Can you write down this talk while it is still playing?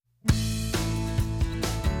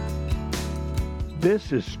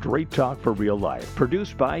This is Straight Talk for Real Life,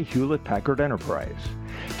 produced by Hewlett-Packard Enterprise.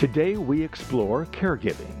 Today we explore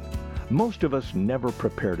caregiving. Most of us never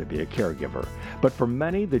prepare to be a caregiver, but for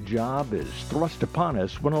many the job is thrust upon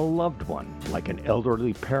us when a loved one, like an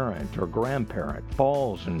elderly parent or grandparent,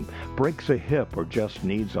 falls and breaks a hip or just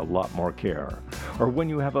needs a lot more care, or when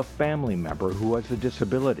you have a family member who has a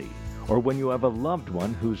disability, or when you have a loved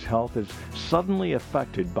one whose health is suddenly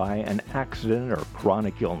affected by an accident or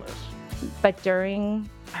chronic illness. But during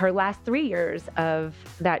her last 3 years of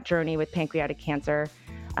that journey with pancreatic cancer,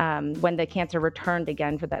 when the cancer returned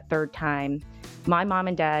again for that third time, my mom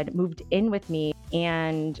and dad moved in with me,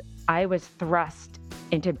 and I was thrust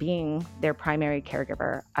into being their primary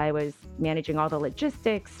caregiver. I was managing all the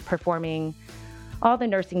logistics, performing all the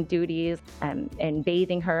nursing duties, and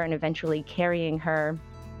bathing her and eventually carrying her.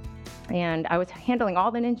 And I was handling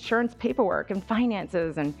all the insurance paperwork and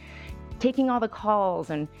finances and taking all the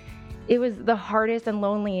calls, and it was the hardest and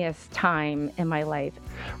loneliest time in my life.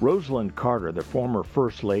 Rosalind Carter, the former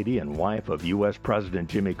First Lady and wife of U.S. President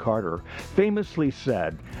Jimmy Carter, famously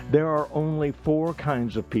said, "There are only 4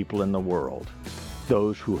 kinds of people in the world: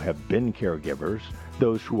 those who have been caregivers,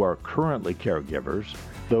 those who are currently caregivers,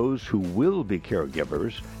 those who will be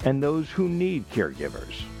caregivers, and those who need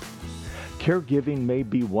caregivers." Caregiving may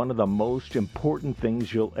be one of the most important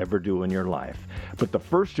things you'll ever do in your life, but the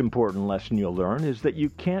first important lesson you'll learn is that you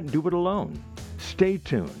can't do it alone. Stay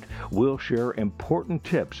tuned. We'll share important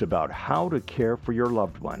tips about how to care for your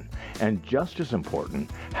loved one, and just as important,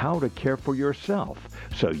 how to care for yourself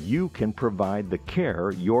so you can provide the care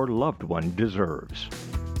your loved one deserves.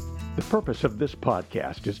 The purpose of this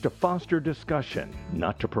podcast is to foster discussion,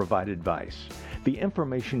 not to provide advice. The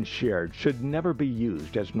information shared should never be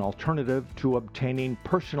used as an alternative to obtaining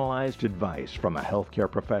personalized advice from a healthcare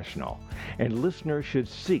professional, and listeners should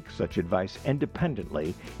seek such advice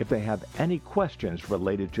independently if they have any questions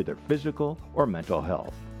related to their physical or mental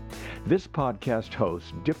health. This podcast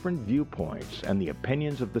hosts different viewpoints, and the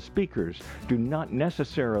opinions of the speakers do not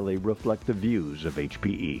necessarily reflect the views of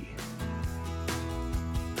HPE.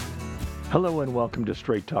 Hello and welcome to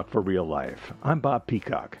Straight Talk for Real Life. I'm Bob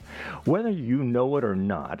Peacock. Whether you know it or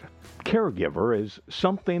not, caregiver is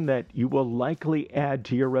something that you will likely add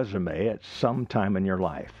to your resume at some time in your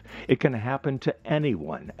life. It can happen to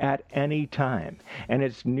anyone at any time, and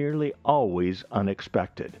it's nearly always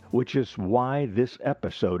unexpected, which is why this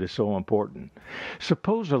episode is so important.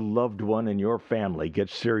 Suppose a loved one in your family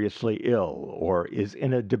gets seriously ill or is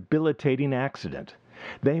in a debilitating accident.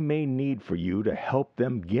 They may need for you to help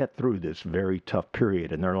them get through this very tough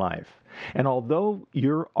period in their life. And although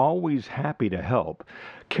you're always happy to help,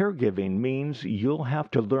 caregiving means you'll have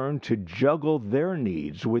to learn to juggle their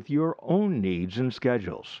needs with your own needs and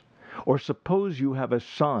schedules. Or suppose you have a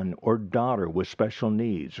son or daughter with special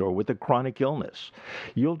needs or with a chronic illness.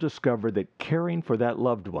 You'll discover that caring for that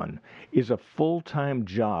loved one is a full-time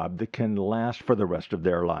job that can last for the rest of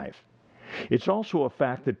their life. It's also a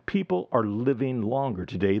fact that people are living longer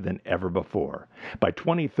today than ever before. By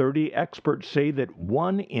 2030, experts say that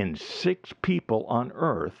 1 in 6 people on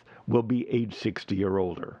Earth will be age 60 or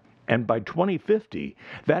older. And by 2050,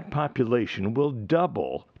 that population will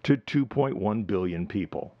double to 2.1 billion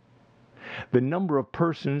people. The number of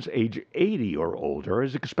persons age 80 or older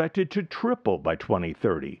is expected to triple by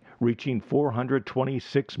 2030, reaching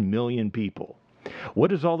 426 million people.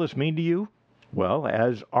 What does all this mean to you? Well,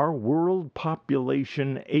 as our world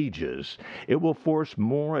population ages, it will force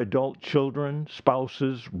more adult children,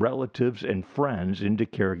 spouses, relatives, and friends into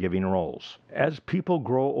caregiving roles. As people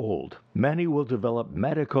grow old, many will develop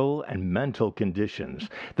medical and mental conditions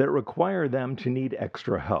that require them to need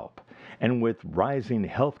extra help. And with rising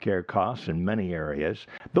healthcare costs in many areas,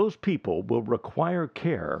 those people will require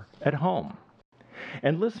care at home.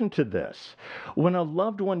 And listen to this. When a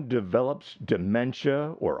loved one develops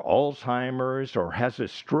dementia or Alzheimer's or has a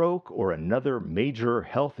stroke or another major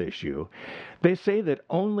health issue, they say that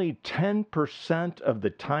only 10% of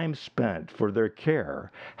the time spent for their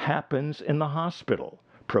care happens in the hospital,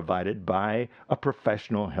 provided by a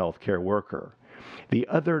professional healthcare worker. The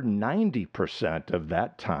other 90% of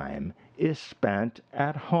that time is spent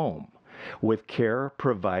at home, with care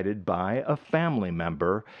provided by a family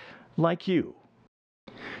member like you.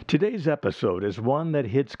 Today's episode is one that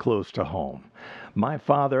hits close to home. My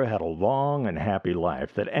father had a long and happy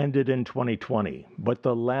life that ended in 2020, but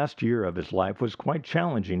the last year of his life was quite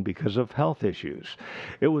challenging because of health issues.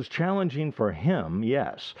 It was challenging for him,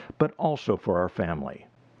 yes, but also for our family.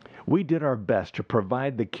 We did our best to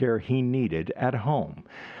provide the care he needed at home,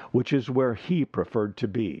 which is where he preferred to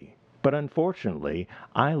be. But unfortunately,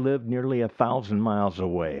 I lived nearly 1,000 miles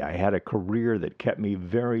away. I had a career that kept me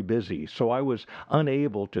very busy, so I was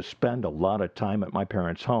unable to spend a lot of time at my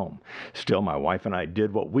parents' home. Still, my wife and I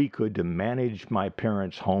did what we could to manage my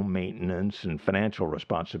parents' home maintenance and financial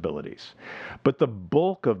responsibilities. But the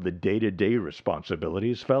bulk of the day-to-day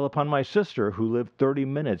responsibilities fell upon my sister, who lived 30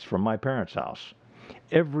 minutes from my parents' house.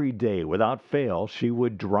 Every day, without fail, she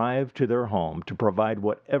would drive to their home to provide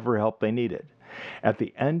whatever help they needed. At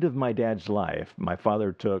the end of my dad's life, my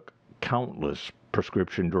father took countless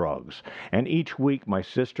prescription drugs, and each week my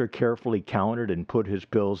sister carefully counted and put his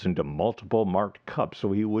pills into multiple marked cups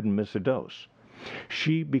so he wouldn't miss a dose.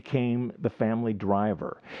 She became the family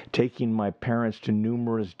driver, taking my parents to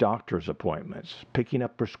numerous doctor's appointments, picking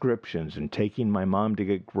up prescriptions, and taking my mom to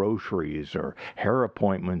get groceries or hair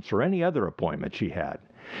appointments or any other appointment she had.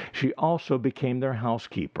 She also became their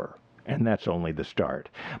housekeeper. And that's only the start.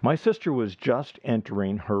 My sister was just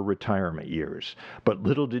entering her retirement years, but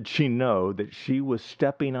little did she know that she was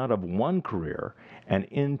stepping out of one career and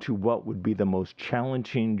into what would be the most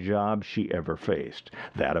challenging job she ever faced,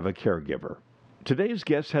 that of a caregiver. Today's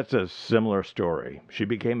guest has a similar story. She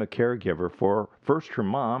became a caregiver for first her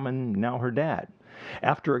mom and now her dad.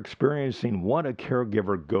 After experiencing what a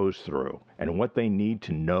caregiver goes through and what they need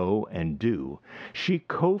to know and do, she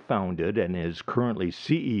co-founded and is currently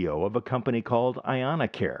CEO of a company called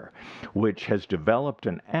ianacare, which has developed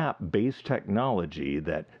an app-based technology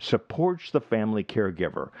that supports the family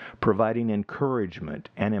caregiver, providing encouragement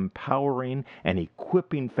and empowering and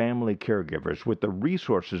equipping family caregivers with the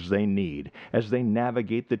resources they need as they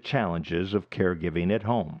navigate the challenges of caregiving at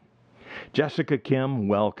home. Jessica Kim,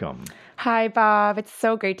 welcome. Hi, Bob. It's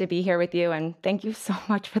so great to be here with you. And thank you so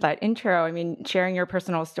much for that intro. I mean, sharing your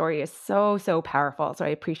personal story is so powerful. So I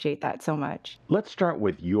appreciate that so much. Let's start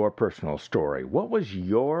with your personal story. What was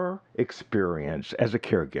your experience as a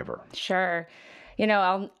caregiver? Sure.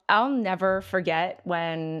 I'll never forget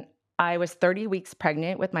when I was 30 weeks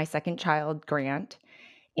pregnant with my second child, Grant.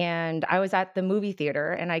 And I was at the movie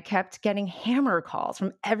theater and I kept getting hammer calls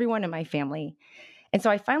from everyone in my family. And so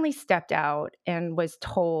I finally stepped out and was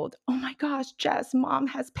told, "Oh my gosh, Jess, mom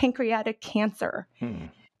has pancreatic cancer." Hmm.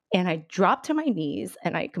 And I dropped to my knees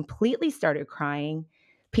and I completely started crying.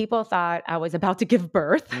 People thought I was about to give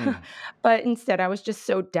birth, Hmm. but instead I was just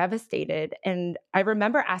so devastated. And I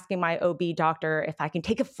remember asking my OB doctor if I can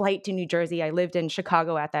take a flight to New Jersey. I lived in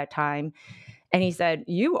Chicago at that time. And he said,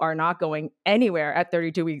 "You are not going anywhere at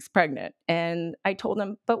 32 weeks pregnant." And I told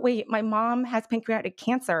him, "But wait, my mom has pancreatic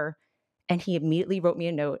cancer." And he immediately wrote me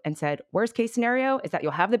a note and said, "Worst case scenario is that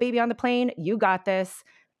you'll have the baby on the plane. You got this.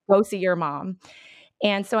 Go see your mom."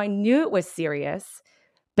 And so I knew it was serious,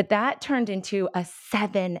 but that turned into a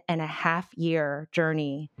 7.5 year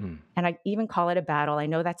journey. Hmm. And I even call it a battle. I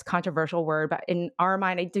know that's a controversial word, but in our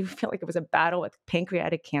mind, I do feel like it was a battle with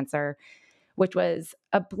pancreatic cancer, which was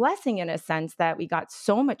a blessing in a sense that we got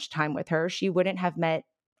so much time with her. She wouldn't have met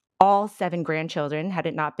all 7 grandchildren had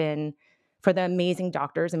it not been for the amazing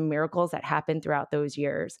doctors and miracles that happened throughout those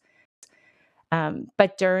years.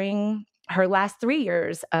 But during her last 3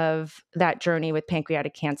 years of that journey with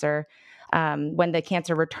pancreatic cancer, when the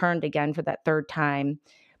cancer returned again for that third time,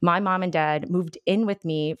 my mom and dad moved in with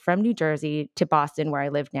me from New Jersey to Boston, where I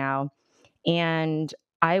live now. And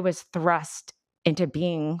I was thrust into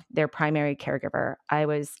being their primary caregiver. I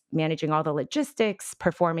was managing all the logistics,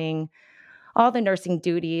 performing all the nursing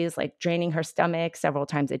duties, like draining her stomach several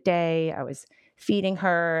times a day. I was feeding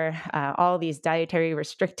her all these dietary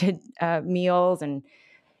restricted meals and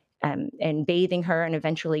bathing her and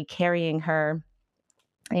eventually carrying her.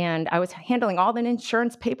 And I was handling all the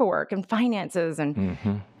insurance paperwork and finances and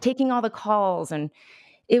Mm-hmm. taking all the calls. And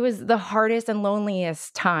it was the hardest and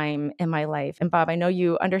loneliest time in my life. And Bob, I know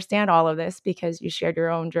you understand all of this because you shared your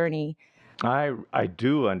own journey. I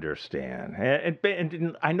do understand.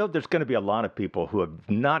 And I know there's going to be a lot of people who have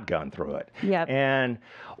not gone through it. Yep. And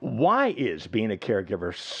why is being a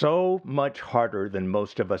caregiver so much harder than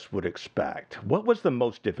most of us would expect? What was the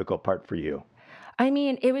most difficult part for you? I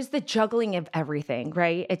mean, it was the juggling of everything,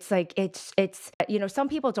 right? It's like, some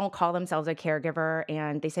people don't call themselves a caregiver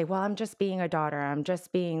and they say, "Well, I'm just being a daughter. I'm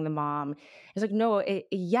just being the mom." It's like, no,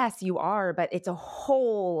 yes, you are, but it's a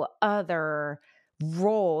whole other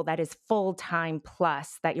role that is full time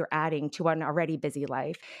plus that you're adding to an already busy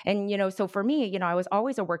life. And, so for me, I was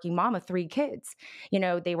always a working mom of 3 kids.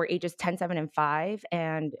 They were ages 10, 7, and 5.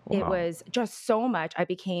 And it Wow. was just so much. I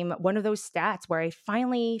became one of those stats where I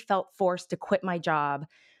finally felt forced to quit my job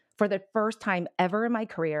for the first time ever in my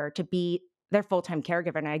career to be their full time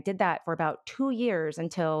caregiver. And I did that for about 2 years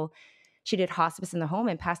until she did hospice in the home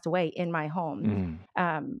and passed away in my home.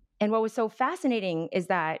 Mm. And what was so fascinating is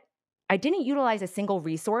that I didn't utilize a single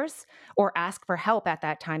resource or ask for help at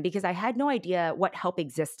that time because I had no idea what help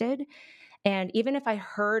existed. And even if I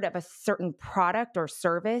heard of a certain product or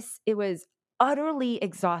service, it was utterly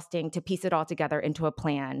exhausting to piece it all together into a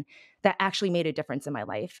plan that actually made a difference in my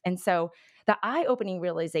life. And so the eye-opening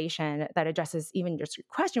realization that addresses even just your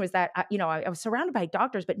question was that, I was surrounded by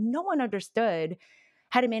doctors, but no one understood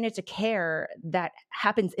how to manage the care that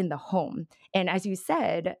happens in the home. And as you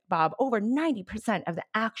said, Bob, over 90% of the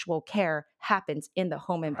actual care happens in the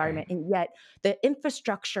home environment. Right. And yet the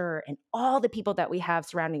infrastructure and all the people that we have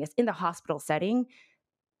surrounding us in the hospital setting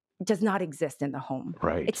does not exist in the home.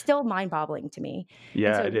 Right. It's still mind-boggling to me. And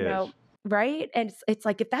Yeah, so, it is. right? And it's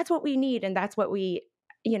like if that's what we need and that's what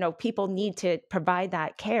people need to provide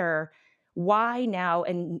that care, why now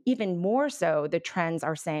and even more so the trends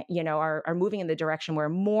are saying, are moving in the direction where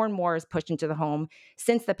more and more is pushed into the home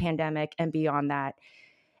since the pandemic and beyond that.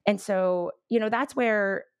 And so, that's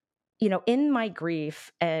where, in my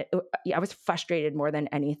grief, I was frustrated more than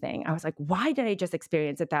anything. I was like, why did I just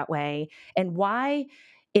experience it that way? And why,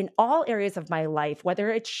 in all areas of my life, whether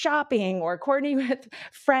it's shopping or coordinating with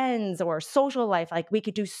friends or social life, like we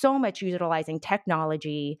could do so much utilizing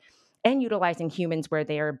technology and utilizing humans where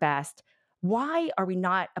they are best. Why are we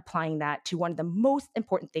not applying that to one of the most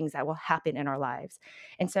important things that will happen in our lives?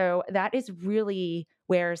 And so that is really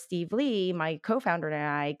where Steve Lee, my co-founder, and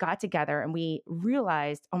I got together and we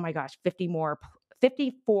realized, oh my gosh,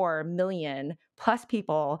 54 million plus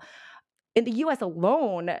people in the US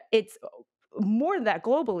alone. It's more than that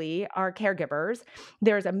globally are caregivers.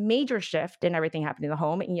 There's a major shift in everything happening in the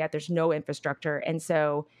home, and yet there's no infrastructure. And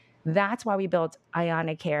so that's why we built Now,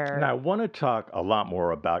 ianacare. I want to talk a lot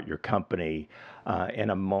more about your company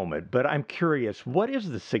in a moment, but I'm curious, what is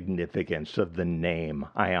the significance of the name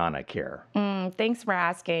ianacare? Thanks for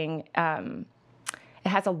asking. It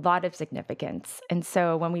has a lot of significance. And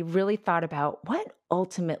so when we really thought about what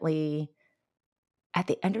ultimately, at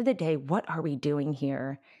the end of the day, what are we doing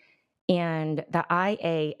here? And the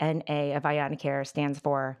IANA of ianacare stands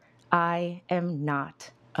for I am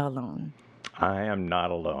not alone. I am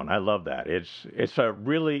not alone. I love that. It's a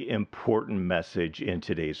really important message in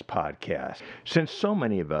today's podcast. Since so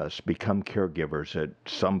many of us become caregivers at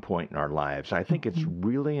some point in our lives, I think it's Mhm.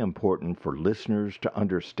 really important for listeners to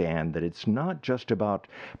understand that it's not just about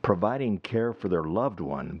providing care for their loved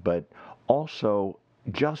one, but also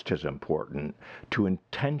just as important to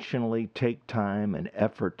intentionally take time and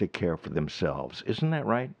effort to care for themselves. Isn't that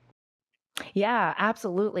right? Yeah,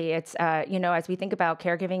 absolutely. It's, as we think about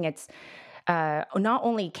caregiving, it's not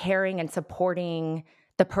only caring and supporting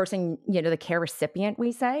the person, the care recipient,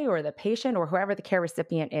 we say, or the patient, or whoever the care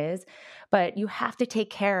recipient is, but you have to take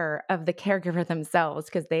care of the caregiver themselves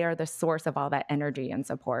because they are the source of all that energy and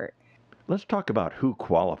support. Let's talk about who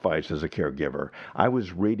qualifies as a caregiver. I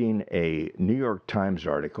was reading a New York Times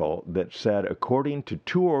article that said, according to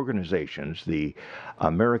two organizations, the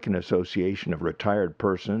American Association of Retired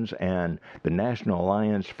Persons and the National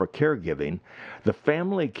Alliance for Caregiving, the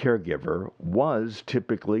family caregiver was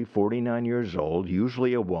typically 49 years old,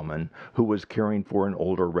 usually a woman, who was caring for an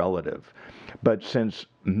older relative. But since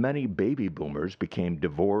many baby boomers became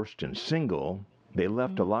divorced and single, they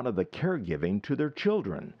left a lot of the caregiving to their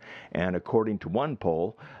children. And according to one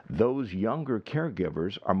poll, those younger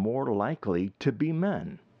caregivers are more likely to be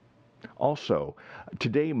men. Also,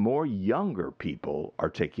 today more younger people are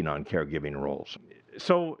taking on caregiving roles.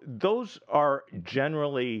 So, those are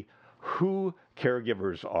generally who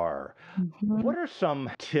caregivers are. Mhm. What are some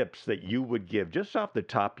tips that you would give, just off the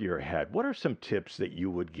top of your head? What are some tips that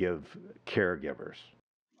you would give caregivers?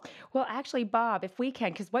 Well, actually, Bob, if we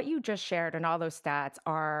can, because what you just shared and all those stats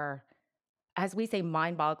are, as we say,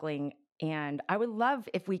 mind boggling. And I would love,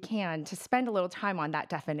 if we can, to spend a little time on that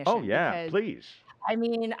Oh, definition yeah, because please. I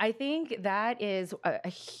mean, I think that is a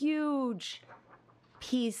huge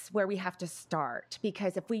piece where we have to start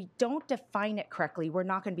because if we don't define it correctly, we're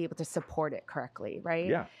not going to be able to support it correctly, right?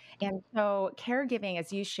 Yeah. And so caregiving,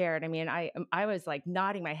 as you shared, I mean, I was like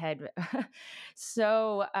nodding my head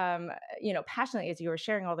so passionately as you were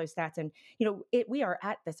sharing all those stats. And we are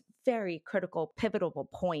at this very critical, pivotal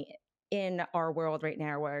point in our world right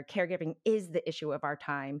now where caregiving is the issue of our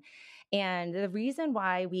time. And the reason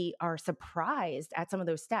why we are surprised at some of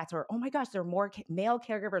those stats, or oh my gosh, there are more male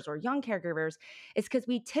caregivers or young caregivers, is because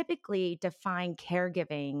we typically define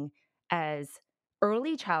caregiving as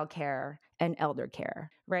early childcare and elder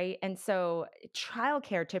care, right? And so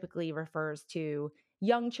childcare typically refers to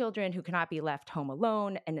young children who cannot be left home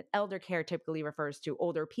alone, and elder care typically refers to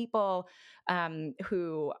older people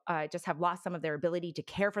who just have lost some of their ability to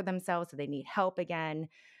care for themselves, so they need help again.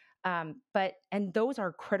 And those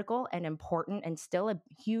are critical and important and still a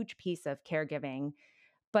huge piece of caregiving.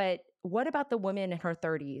 But what about the woman in her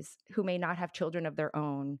 30s who may not have children of their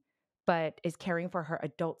own, but is caring for her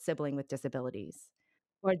adult sibling with disabilities?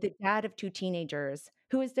 Or the dad of two teenagers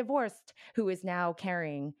who is divorced, who is now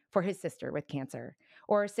caring for his sister with cancer?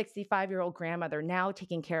 Or a 65-year-old grandmother now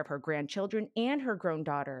taking care of her grandchildren and her grown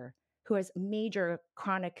daughter who has major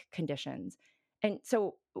chronic conditions. And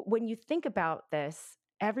so when you think about this,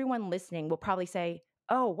 everyone listening will probably say,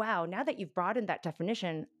 oh, wow, now that you've broadened that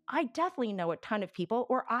definition, I definitely know a ton of people,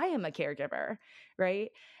 or I am a caregiver,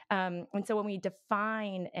 right? And so when we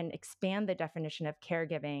define and expand the definition of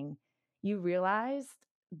caregiving, you realize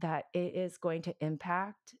that it is going to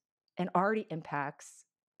impact and already impacts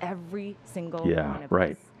every single Yeah, one of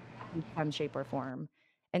right. us in some shape or form.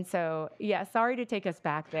 And so, yeah, sorry to take us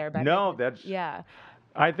back there, but No, that's yeah,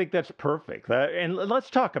 I think that's perfect. And let's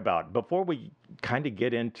talk about before we kind of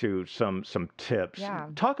get into some tips. yeah,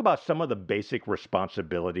 Talk about some of the basic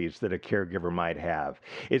responsibilities that a caregiver might have.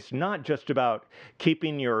 It's not just about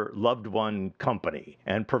keeping your loved one company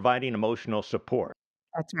and providing emotional support.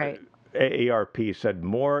 that's right. AARP said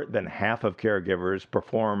more than half of caregivers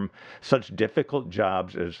perform such difficult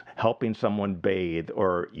jobs as helping someone bathe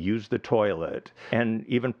or use the toilet and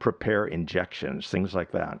even prepare injections, things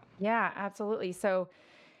like that. Yeah, absolutely. So,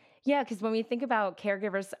 yeah, because when we think about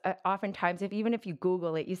caregivers, oftentimes, if even if you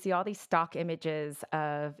Google it, you see all these stock images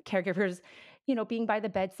of caregivers, being by the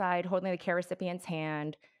bedside, holding the care recipient's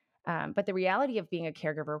hand. But the reality of being a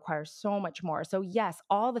caregiver requires so much more. So, yes,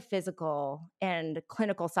 all the physical and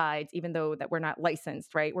clinical sides, even though that we're not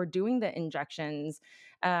licensed, right? We're doing the injections,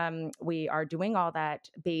 we are doing all that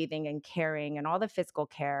bathing and caring and all the physical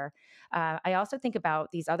care. I also think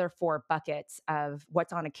about these other four buckets of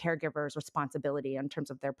what's on a caregiver's responsibility in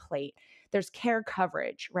terms of their plate. There's care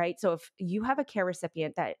coverage, right? So if you have a care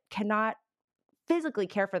recipient that cannot physically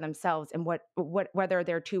care for themselves and what whether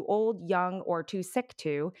they're too old, young, or too sick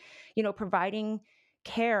to, providing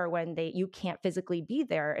care when they you can't physically be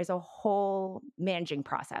there is a whole managing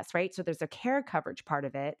process, right? So there's a care coverage part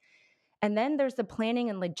of it. And then there's the planning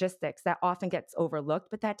and logistics that often gets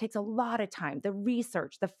overlooked, but that takes a lot of time. The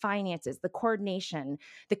research, the finances, the coordination,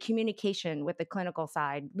 the communication with the clinical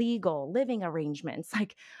side, legal, living arrangements,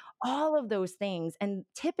 like all of those things. And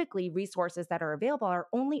typically, resources that are available are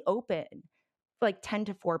only open like 10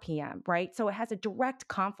 to 4 p.m., right? So it has a direct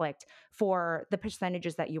conflict for the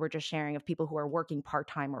percentages that you were just sharing of people who are working part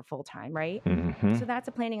time or full time, right? Hmm. So that's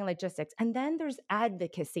the planning and logistics. And then there's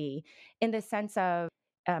advocacy in the sense of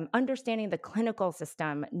understanding the clinical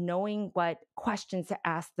system, knowing what questions to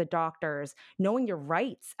ask the doctors, knowing your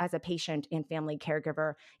rights as a patient and family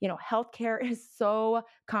caregiver. Healthcare is so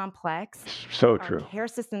complex. So Our true. care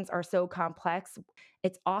systems are so complex.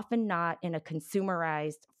 It's often not in a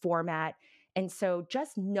consumerized format. And so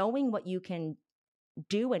just knowing what you can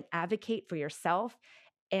do and advocate for yourself,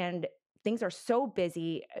 and things are so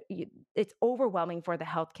busy, it's overwhelming for the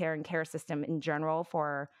healthcare and care system in general,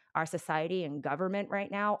 for our society and government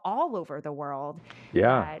right now all over the world,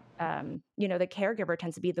 Yeah. that the caregiver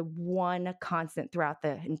tends to be the one constant throughout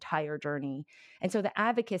the entire journey. And so the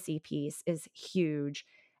advocacy piece is huge.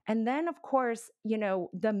 And then of course,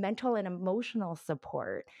 the mental and emotional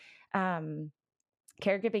support. um,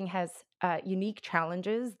 Caregiving has unique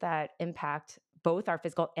challenges that impact both our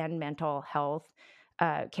physical and mental health.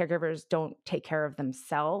 Caregivers don't take care of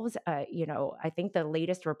themselves. I think the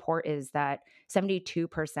latest report is that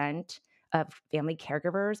 72% of family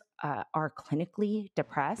caregivers are clinically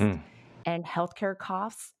depressed, Mm. and healthcare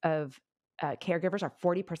costs of caregivers are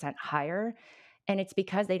 40% higher. And it's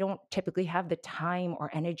because they don't typically have the time or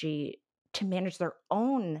energy to manage their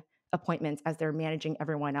own appointments as they're managing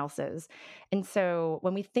everyone else's. And so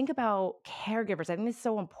when we think about caregivers, I think this is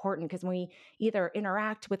so important because when we either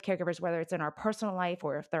interact with caregivers, whether it's in our personal life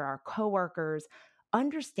or if they're our coworkers,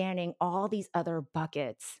 understanding all these other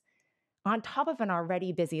buckets on top of an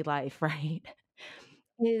already busy life, right?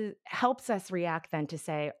 It helps us react then to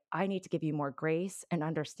say, I need to give you more grace and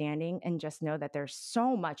understanding, and just know that there's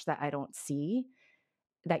so much that I don't see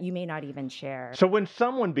that you may not even share. So when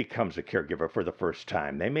someone becomes a caregiver for the first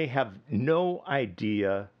time, they may have no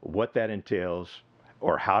idea what that entails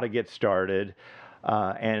or how to get started.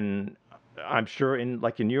 And I'm sure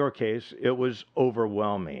in your case, it was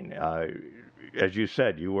overwhelming. As you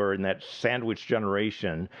said, you were in that sandwich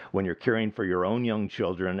generation when you're caring for your own young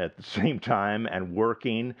children at the same time and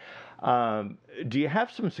working. Do you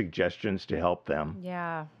have some suggestions to help them?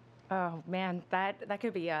 Yeah. Oh man, that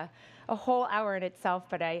could be a whole hour in itself,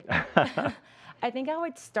 but I I think I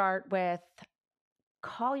would start with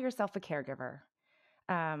call yourself a caregiver.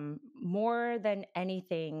 More than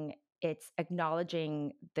anything, it's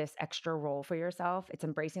acknowledging this extra role for yourself. It's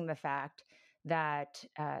embracing the fact that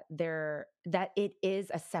that it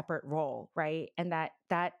is a separate role, right? And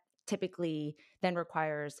that typically then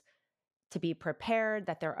requires to be prepared,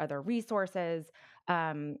 that there are other resources.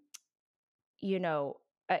 Um, you know,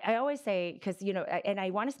 I always say, because, and I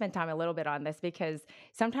want to spend time a little bit on this because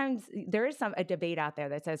sometimes there is a debate out there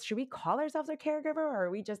that says, should we call ourselves a caregiver or are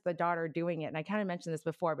we just the daughter doing it? And I kind of mentioned this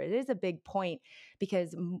before, but it is a big point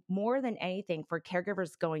because more than anything, for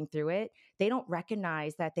caregivers going through it, they don't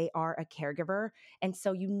recognize that they are a caregiver. And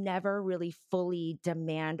so you never really fully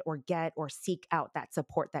demand or get or seek out that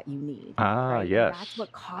support that you need. Ah, Right. And that's yes.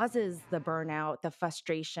 what causes the burnout, the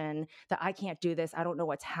frustration, that I can't do this. I don't know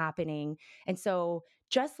what's happening. And so,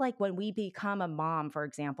 just like when we become a mom, for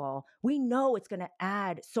example, we know it's going to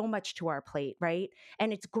add so much to our plate, right?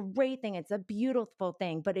 And it's a great thing. It's a beautiful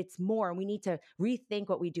thing, but it's more. We need to rethink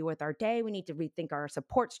what we do with our day. We need to rethink our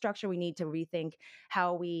support structure. We need to rethink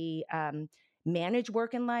how we manage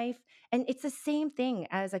work and life. And it's the same thing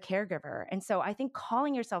as a caregiver. And so I think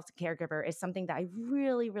calling yourself a caregiver is something that I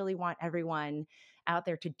really, really want everyone out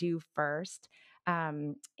there to do first.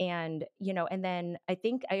 And then I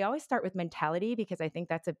think I always start with mentality because I think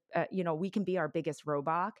that's we can be our biggest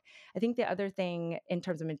roadblock. I think the other thing in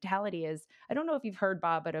terms of mentality is, I don't know if you've heard,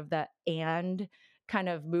 Bob, but of the and kind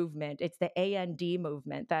of movement. It's the AND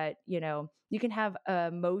movement that, you can have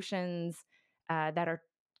emotions that are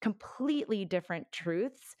completely different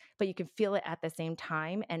truths, but you can feel it at the same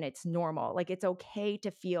time. And it's normal. Like, it's okay to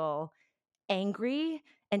feel angry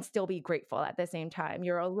and still be grateful at the same time.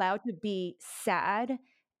 You're allowed to be sad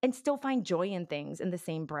and still find joy in things in the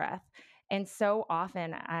same breath. And so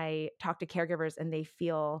often I talk to caregivers and they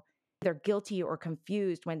feel they're guilty or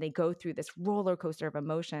confused when they go through this roller coaster of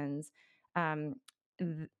emotions. Um,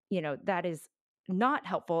 that is not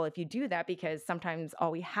helpful if you do that, because sometimes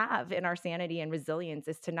all we have in our sanity and resilience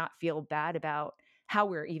is to not feel bad about how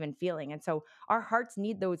we're even feeling. And so our hearts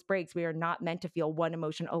need those breaks. We are not meant to feel one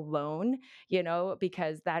emotion alone,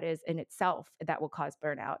 because that is in itself that will cause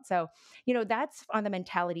burnout. So, that's on the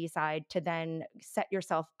mentality side to then set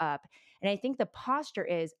yourself up. And I think the posture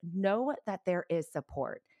is know that there is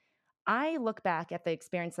support. I look back at the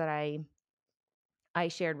experience that I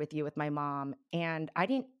shared with you with my mom, and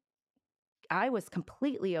I was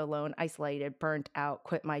completely alone, isolated, burnt out,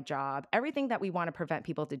 quit my job, everything that we want to prevent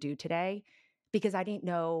people to do today, because I didn't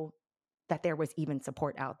know that there was even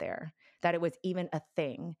support out there, that it was even a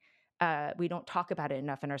thing. We don't talk about it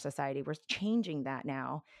enough in our society. We're changing that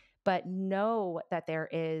now. But know that there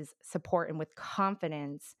is support, and with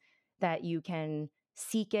confidence that you can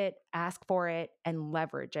seek it, ask for it, and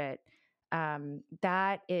leverage it.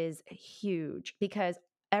 That is huge, because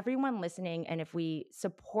everyone listening, and if we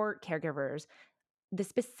support caregivers, the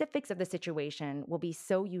specifics of the situation will be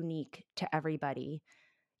so unique to everybody,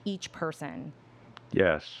 each person.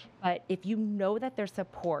 Yes. But if you know that there's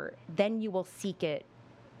support, then you will seek it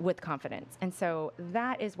with confidence. And so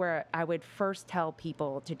that is where I would first tell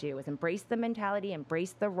people to do is embrace the mentality,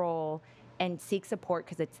 embrace the role, and seek support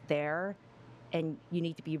because it's there and you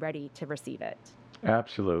need to be ready to receive it.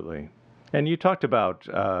 Absolutely. And you talked about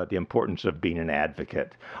the importance of being an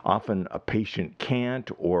advocate. Often a patient can't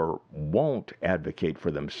or won't advocate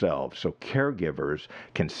for themselves, so caregivers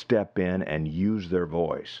can step in and use their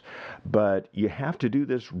voice. But you have to do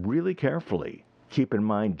this really carefully. Keep in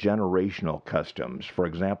mind generational customs. For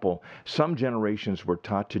example, some generations were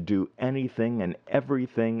taught to do anything and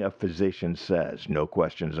everything a physician says, no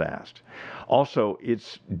questions asked. Also,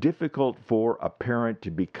 it's difficult for a parent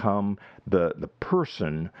to become the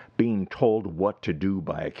person being told what to do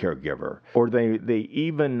by a caregiver. Or they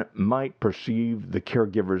even might perceive the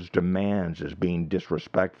caregiver's demands as being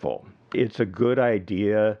disrespectful. It's a good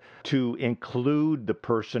idea to include the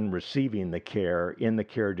person receiving the care in the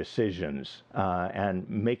care decisions and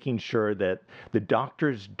making sure that the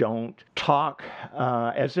doctors don't talk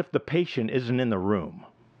as if the patient isn't in the room.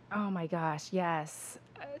 Oh my gosh, yes.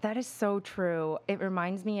 That is so true. It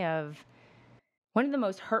reminds me of one of the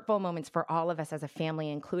most hurtful moments for all of us as a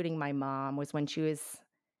family, including my mom, was when she was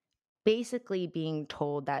basically being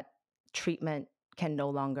told that treatment can no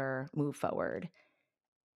longer move forward.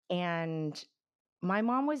 And my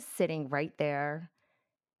mom was sitting right there.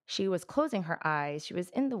 She was closing her eyes. She was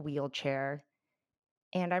in the wheelchair.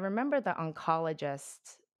 And I remember the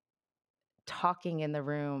oncologist talking in the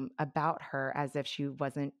room about her as if she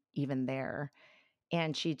wasn't even there.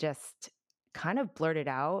 And she just kind of blurted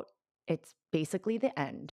out, "It's basically the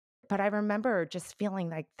end." But I remember just feeling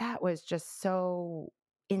like that was just so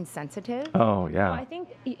insensitive. Oh, So yeah. I think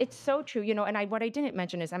it's so true, and what I didn't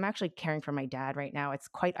mention is I'm actually caring for my dad right now. It's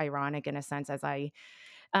quite ironic in a sense as I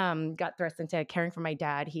got thrust into caring for my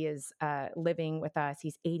dad. He is living with us.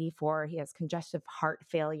 He's 84. He has congestive heart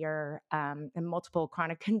failure and multiple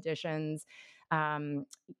chronic conditions. Um,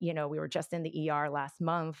 we were just in the ER last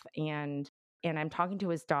month, and I'm talking to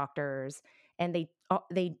his doctors, and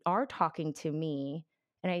they are talking to me.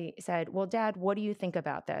 And I said, "Well, Dad, what do you think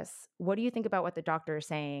about this? What do you think about what the doctor is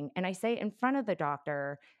saying?" And I say it in front of the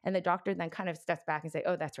doctor, and the doctor then kind of steps back and say,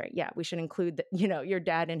 "Oh, that's right. Yeah, we should include your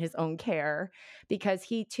dad in his own care." Because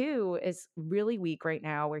he too is really weak right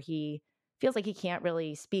now where he feels like he can't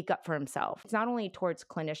really speak up for himself. It's not only towards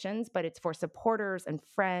clinicians, but it's for supporters and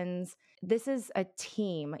friends. This is a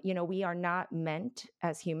team. We are not meant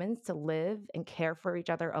as humans to live and care for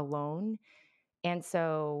each other alone. And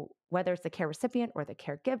so, whether it's the care recipient or the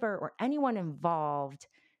caregiver or anyone involved,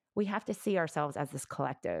 we have to see ourselves as this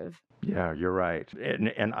collective. Yeah, you're right.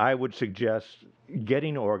 And I would suggest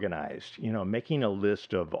getting organized, making a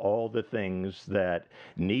list of all the things that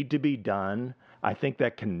need to be done. I think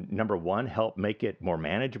that can, number one, help make it more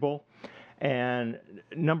manageable. And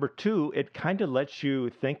number two, it kind of lets you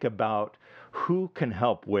think about who can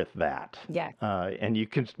help with that. Yes. And you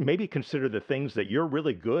can maybe consider the things that you're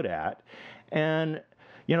really good at. And,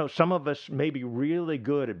 some of us may be really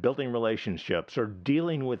good at building relationships or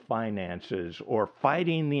dealing with finances or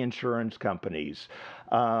fighting the insurance companies,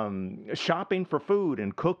 shopping for food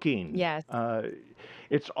and cooking. Yes.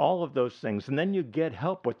 It's all of those things. And then you get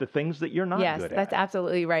help with the things that you're not Yes, good that's at.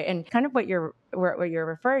 absolutely right. And kind of what you're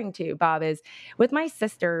referring to, Bob, is with my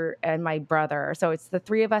sister and my brother. So it's the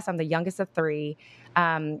three of us. I'm the youngest of three.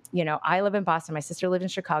 I live in Boston. My sister lives in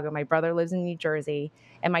Chicago. My brother lives in New Jersey,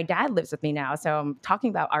 and my dad lives with me now. So I'm talking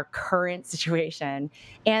about our current situation.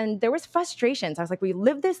 And there was frustration. So I was like, we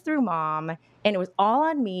lived this through mom, and it was all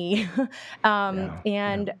on me. Yeah. Yeah.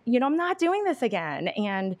 And I'm not doing this again.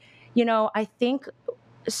 And I think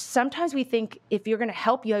sometimes we think if you're going to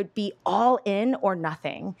help, you'd be all in or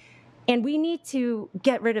nothing. And we need to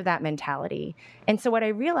get rid of that mentality. And so what I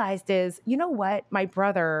realized is, you know what? My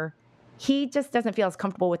brother, he just doesn't feel as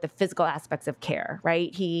comfortable with the physical aspects of care,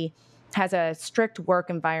 right? He has a strict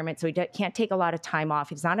work environment, so he can't take a lot of time off.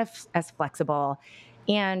 He's not as flexible.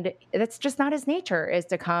 And that's just not his nature, is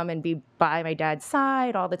to come and be by my dad's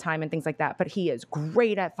side all the time and things like that. But he is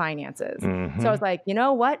great at finances. So I Mm-hmm. was like, you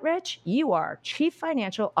know what, Rich? You are chief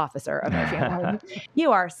financial officer of our family.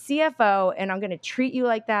 You are CFO, and I'm going to treat you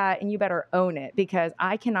like that. And you better own it because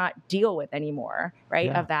I cannot deal with any more, right,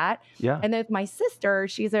 Yeah. of that. Yeah. And then my sister,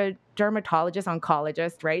 she's a dermatologist,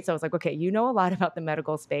 oncologist, right? So I was like, okay, you know a lot about the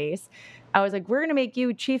medical space. I was like, we're going to make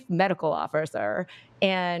you chief medical officer.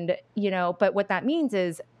 And, but what that means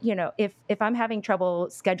is, if I'm having trouble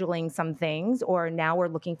scheduling some things, or now we're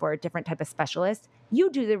looking for a different type of specialist, you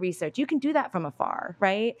do the research. You can do that from afar,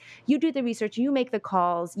 right? You do the research, you make the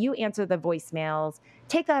calls, you answer the voicemails,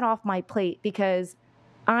 take that off my plate because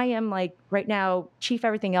I am like right now, chief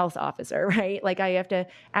everything else officer, right? Like I have to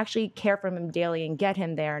actually care for him daily and get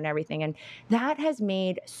him there and everything. And that has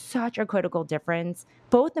made such a critical difference,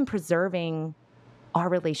 both in preserving our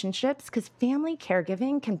relationships, because family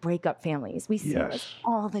caregiving can break up families. We see this Yes.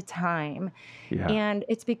 all the time. Yeah. And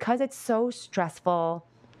it's because it's so stressful,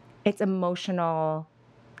 it's emotional.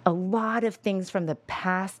 A lot of things from the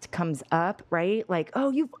past comes up, right? Like,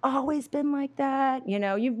 oh, you've always been like that.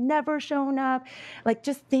 You've never shown up. Like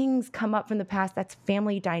just things come up from the past. That's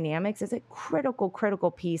family dynamics is a critical,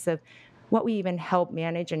 critical piece of what we even help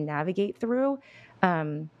manage and navigate through.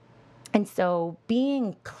 Um, and so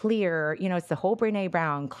being clear, it's the whole Brene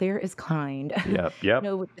Brown, clear is kind. Yep. Yep.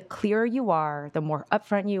 The clearer you are, the more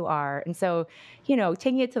upfront you are. And so,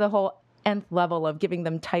 taking it to the whole nth level of giving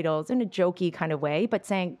them titles in a jokey kind of way, but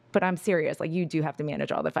saying, but I'm serious, like you do have to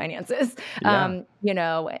manage all the finances, Yeah.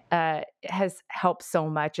 has helped so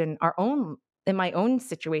much in my own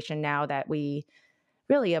situation now that we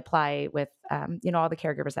really apply with, all the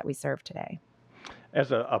caregivers that we serve today.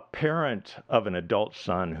 As a parent of an adult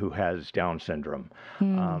son who has Down syndrome,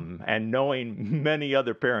 Hmm. and knowing many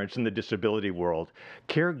other parents in the disability world,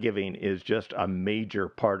 caregiving is just a major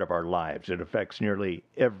part of our lives. It affects nearly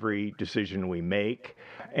every decision we make,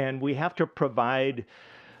 and we have to provide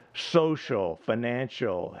social,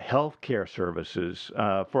 financial, healthcare services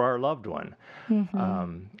for our loved one. Hmm.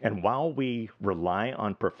 And while we rely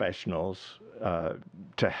on professionals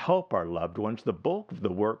to help our loved ones, the bulk of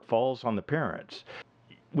the work falls on the parents.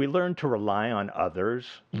 We learn to rely on others.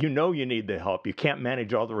 You need the help. You can't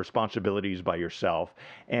manage all the responsibilities by yourself.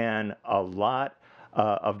 And a lot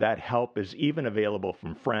of that help is even available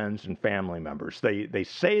from friends and family members. They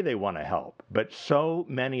say they want to help, but so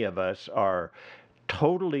many of us are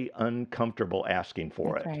totally uncomfortable asking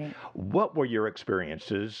for That's it. right. What were your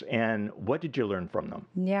experiences and what did you learn from them?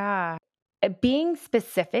 Yeah. Being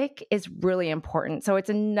specific is really important. So it's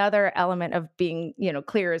another element of being,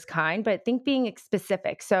 clear is kind, but think being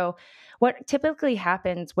specific. So what typically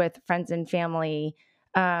happens with friends and family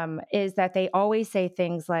is that they always say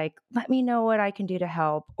things like, let me know what I can do to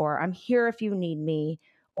help, or I'm here if you need me,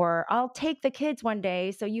 or I'll take the kids one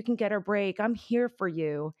day so you can get a break. I'm here for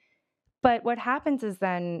you. But what happens is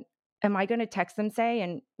then, am I gonna text them say,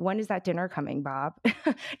 "And when is that dinner coming, Bob?"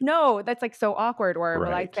 No, that's, like, so awkward. Or will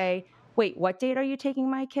I Right. say, "Wait, what date are you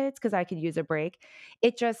taking my kids? Because I could use a break."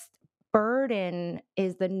 It just burden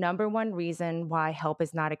is the number one reason why help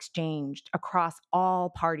is not exchanged across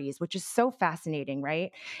all parties, which is so fascinating,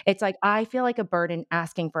 right? It's like, I feel like a burden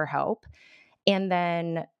asking for help, and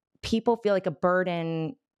then people feel like a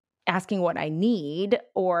burden asking what I need,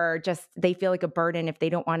 or just they feel like a burden if they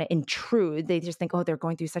don't want to intrude. They just think, oh, they're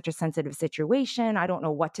going through such a sensitive situation. I don't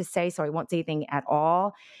know what to say, so I won't say anything at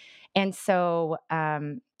all. And so,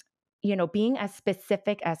 being as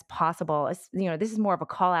specific as possible is, this is more of a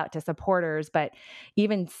call out to supporters, but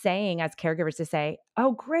even saying as caregivers to say,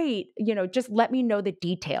 oh, great, just let me know the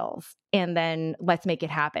details and then let's make it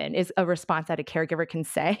happen is a response that a caregiver can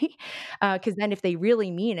say. Because then if they really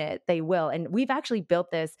mean it, they will. And we've actually built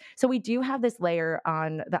this. So we do have this layer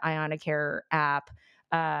on the ianacare app.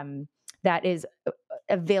 Um, that is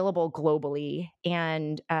available globally.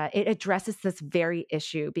 And it addresses this very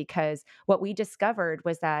issue because what we discovered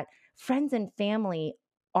was that friends and family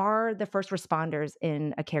are the first responders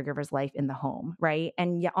in a caregiver's life in the home, right?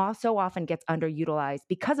 And also often gets underutilized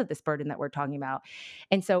because of this burden that we're talking about.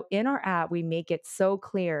 And so in our app, we make it so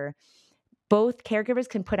clear both caregivers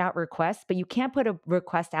can put out requests, but you can't put a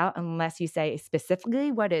request out unless you say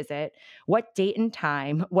specifically what is it, what date and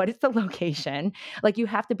time, what is the location. Like you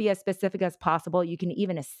have to be as specific as possible. You can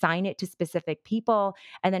even assign it to specific people,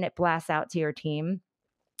 and then it blasts out to your team.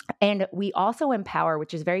 And we also empower,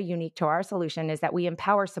 which is very unique to our solution, is that we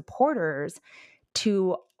empower supporters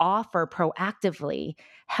to offer proactively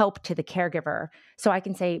help to the caregiver. So I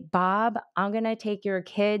can say, Bob, I'm going to take your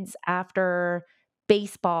kids after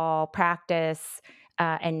baseball practice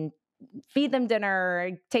and feed them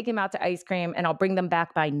dinner, take them out to ice cream, and I'll bring them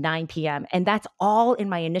back by 9 p.m. And that's all in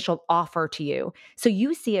my initial offer to you. So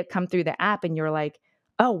you see it come through the app and you're like,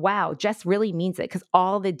 oh, wow, Jess really means it because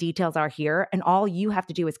all the details are here. And all you have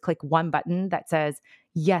to do is click one button that says,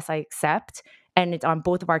 yes, I accept. And it's on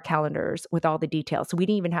both of our calendars with all the details. So we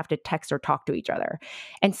didn't even have to text or talk to each other.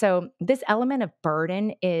 And so this element of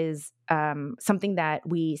burden is something that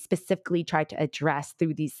we specifically tried to address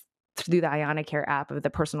through the ianacare app of the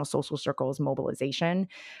personal social circles mobilization.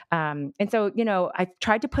 And so, I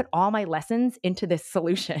tried to put all my lessons into this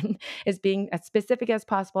solution is being as specific as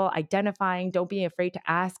possible, identifying, don't be afraid to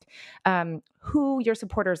ask who your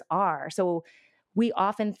supporters are. So we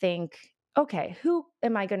often think, okay, who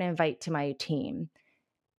am I going to invite to my team?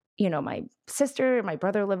 My sister, my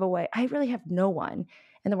brother live away. I really have no one.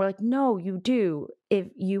 And then we're like, no, you do. If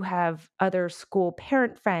you have other school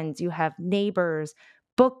parent friends, you have neighbors,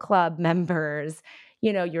 book club members,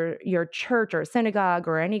 your church or synagogue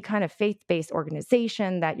or any kind of faith-based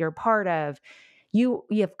organization that you're part of. You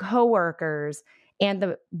have coworkers.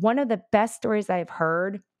 And one of the best stories I've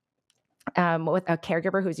heard with a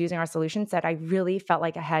caregiver who's using our solution said, I really felt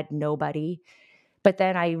like I had nobody. But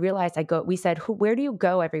then I realized we said, where do you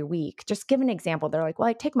go every week? Just give an example. They're like, well,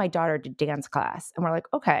 I take my daughter to dance class. And we're like,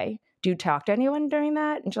 okay, do you talk to anyone during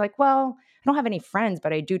that? And she's like, well, I don't have any friends,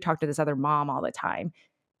 but I do talk to this other mom all the time.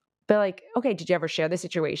 But like, okay, did you ever share the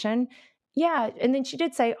situation? Yeah. And then she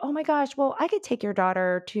did say, oh my gosh, well, I could take your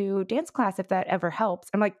daughter to dance class if that ever helps.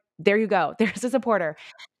 I'm like, there you go. There's a supporter.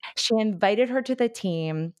 She invited her to the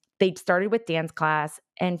team. They started with dance class,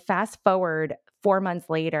 and fast forward 4 months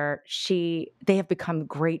later, they have become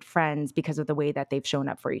great friends because of the way that they've shown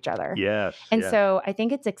up for each other. Yes, And yes. so I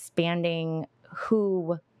think it's expanding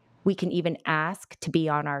who we can even ask to be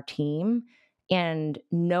on our team and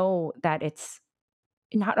know that it's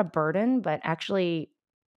not a burden, but actually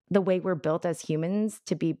the way we're built as humans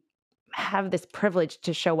to have this privilege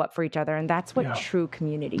to show up for each other. And that's what Yeah. true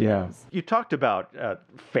community Yeah. is. You talked about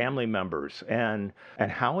family members and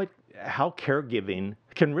how caregiving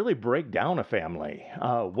can really break down a family.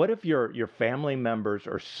 What if your family members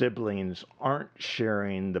or siblings aren't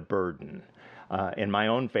sharing the burden? In my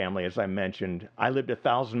own family, as I mentioned, I lived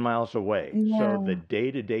 1,000 miles away, so the Yeah.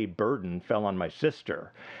 day-to-day burden fell on my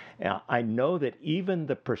sister. I know that even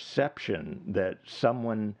the perception that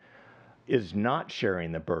someone is not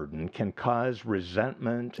sharing the burden can cause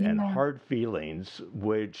resentment and Yeah. hard feelings,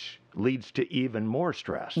 which leads to even more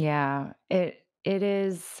stress. Yeah. It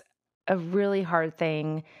is a really hard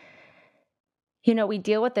thing. You know, we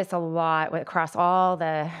deal with this a lot across all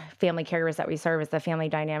the family caregivers that we serve as the family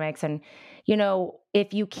dynamics. And, you know,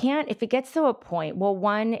 if it gets to a point, well,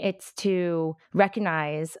 one, it's to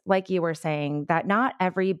recognize, like you were saying, that not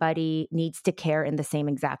everybody needs to care in the same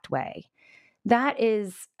exact way. That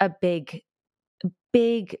is a big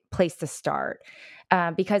place to start,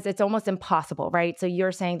 because it's almost impossible, right? So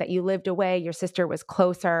you're saying that you lived away, your sister was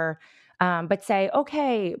closer, but say,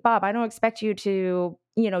 okay, Bob, I don't expect you to,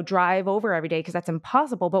 drive over every day because that's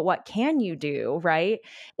impossible. But what can you do, right?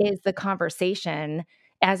 Is the conversation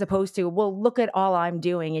as opposed to, well, look at all I'm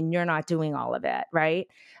doing and you're not doing all of it, right?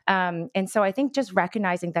 And so I think just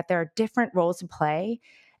recognizing that there are different roles to play,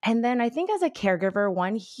 and then I think as a caregiver,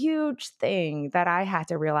 one huge thing that I had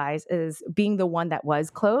to realize is being the one that was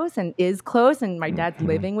close and is close, and my dad's Mhm.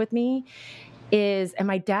 living with me and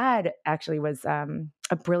my dad actually was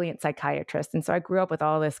a brilliant psychiatrist. And so I grew up with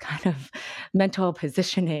all this kind of mental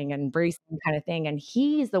positioning and bracing kind of thing. And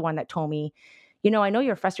he's the one that told me, I know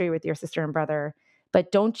you're frustrated with your sister and brother,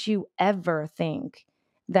 but don't you ever think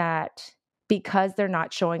that because they're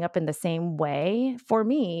not showing up in the same way for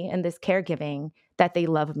me in this caregiving, that they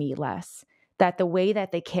love me less, that the way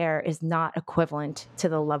that they care is not equivalent to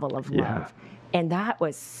the level of Yeah. love. And that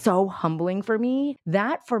was so humbling for me.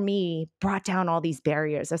 That for me brought down all these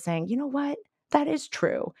barriers of saying, you know what? That is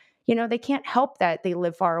true. They can't help that they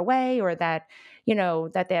live far away or that,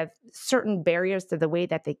 that they have certain barriers to the way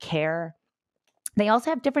that they care. They also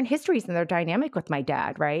have different histories in their dynamic with my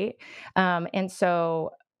dad, right? And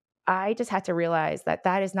so I just had to realize that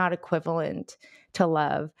that is not equivalent to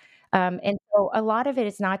love. And so a lot of it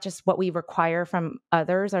is not just what we require from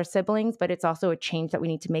others, our siblings, but it's also a change that we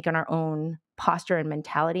need to make in our own posture and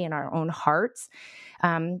mentality in our own hearts.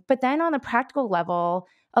 But then on the practical level,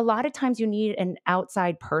 a lot of times you need an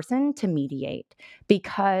outside person to mediate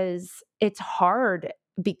because it's hard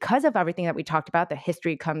because of everything that we talked about. The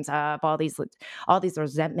history comes up, all these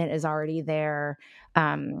resentment is already there.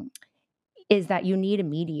 Um, is that you need a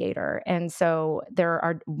mediator. And so there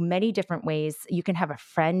are many different ways. You can have a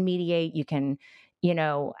friend mediate, you can,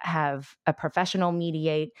 have a professional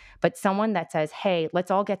mediate, but someone that says, "Hey,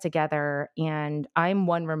 let's all get together and I'm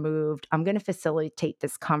one removed. I'm going to facilitate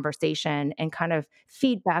this conversation and kind of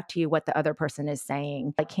feed back to you what the other person is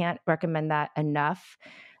saying." I can't recommend that enough,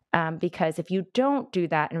 because if you don't do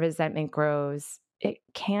that and resentment grows, it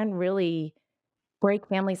can really break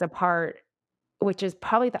families apart, which is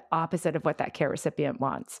probably the opposite of what that care recipient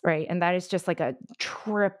wants, right? And that is just like a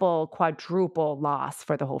triple, quadruple loss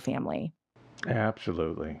for the whole family.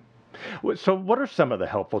 Absolutely. So, what are some of the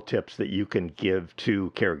helpful tips that you can give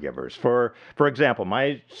to caregivers? For example,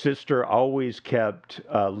 my sister always kept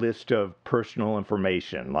a list of personal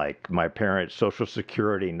information, like my parents' social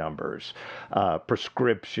security numbers,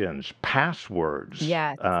 prescriptions, passwords,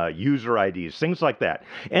 Yes. user IDs, things like that.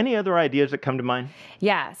 Any other ideas that come to mind?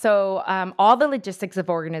 Yeah. So, all the logistics of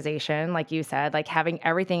organization, like you said, like having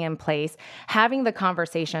everything in place, having the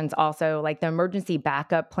conversations also, like the emergency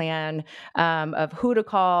backup plan, of who to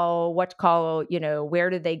call, what to call, where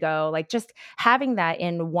did they go, like just having that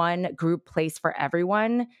in one group place for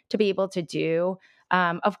everyone to be able to do.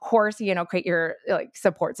 Of course, create your like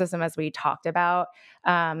support system as we talked about.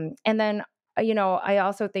 And then I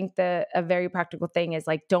also think that a very practical thing is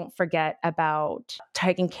like, don't forget about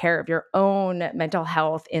taking care of your own mental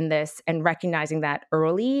health in this and recognizing that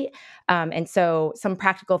early. And so some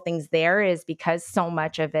practical things there is because so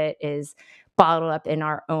much of it is bottled up in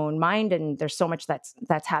our own mind and there's so much that's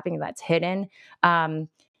happening that's hidden. Um,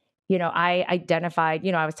 I identified,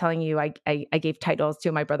 I was telling you, I gave titles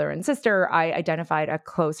to my brother and sister. I identified a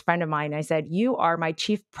close friend of mine. I said, "You are my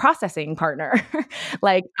chief processing partner."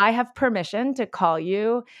 Like I have permission to call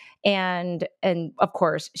you. And of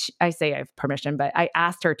course, I say I have permission, but I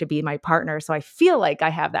asked her to be my partner. So I feel like I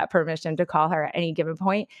have that permission to call her at any given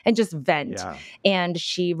point and just vent. Yeah. And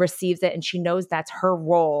she receives it and she knows that's her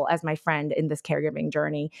role as my friend in this caregiving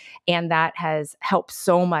journey. And that has helped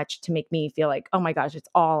so much to make me feel like, oh my gosh, it's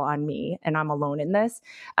all on me and I'm alone in this.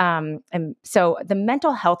 And so the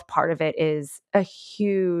mental health part of it is a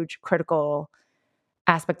huge critical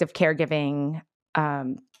aspect of caregiving,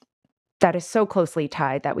 um, that is so closely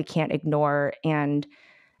tied that we can't ignore. And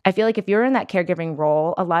I feel like if you're in that caregiving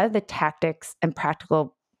role, a lot of the tactics and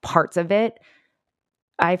practical parts of it,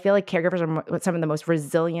 I feel like caregivers are some of the most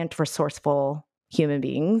resilient, resourceful human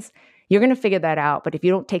beings. You're going to figure that out. But if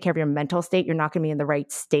you don't take care of your mental state, you're not going to be in the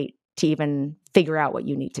right state to even figure out what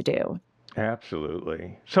you need to do.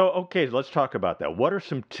 Absolutely. So, okay, let's talk about that. What are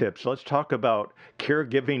some tips? Let's talk about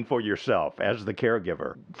caregiving for yourself as the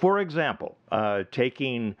caregiver. For example,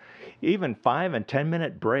 taking even 5 and 10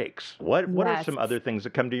 minute breaks. What are Yes. some other things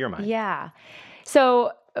that come to your mind? Yeah.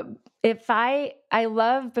 So if I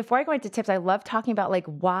love, before I go into tips, I love talking about like,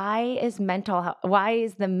 why is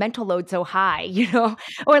the mental load so high,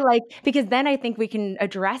 or like, because then I think we can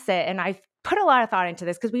address it. And I've put a lot of thought into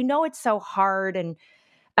this because we know it's so hard and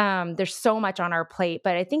there's so much on our plate.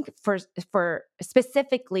 But I think for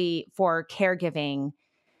specifically for caregiving,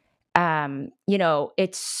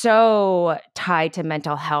 it's so tied to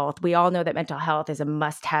mental health. We all know that mental health is a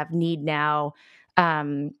must-have need now.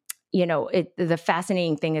 Um, the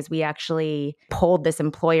fascinating thing is we actually polled this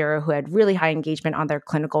employer who had really high engagement on their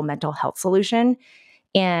clinical mental health solution.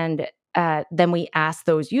 And then we asked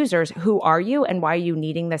those users, who are you and why are you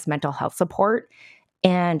needing this mental health support?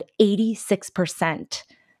 And 86%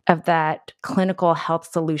 of that clinical health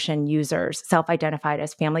solution users self-identified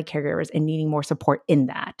as family caregivers and needing more support in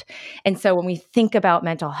that. And so when we think about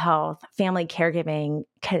mental health, family caregiving,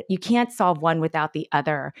 you can't solve one without the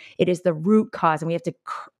other. It is the root cause, and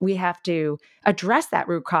we have to address that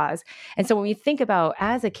root cause. And so when we think about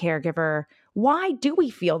as a caregiver, why do we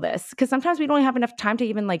feel this? Because sometimes we don't have enough time to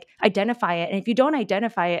even like identify it. And if you don't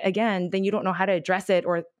identify it again, then you don't know how to address it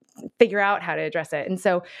or figure out how to address it. And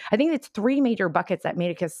so I think it's three major buckets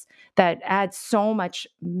that add so much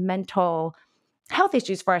mental health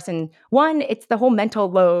issues for us. And one, it's the whole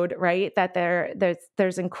mental load, right? That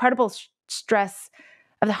there's incredible stress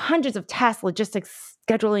of the hundreds of tasks, logistics,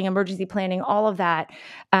 scheduling, emergency planning, all of that.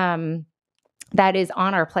 That is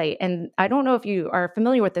on our plate. And I don't know if you are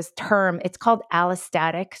familiar with this term. It's called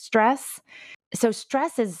allostatic stress. So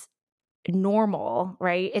stress is normal,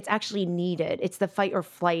 right? It's actually needed. It's the fight or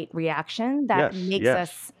flight reaction that Yes, makes yes.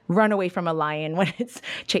 us run away from a lion when it's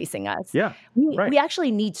chasing us. Yeah, We right.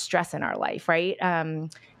 actually need stress in our life, right?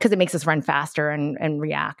 Because it makes us run faster and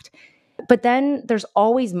react. But then there's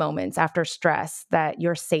always moments after stress that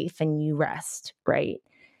you're safe and you rest, right?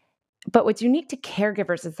 But what's unique to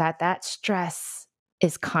caregivers is that stress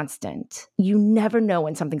is constant. You never know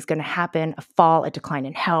when something's going to happen, a fall, a decline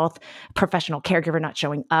in health, professional caregiver not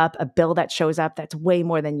showing up, a bill that shows up that's way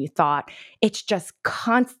more than you thought. It's just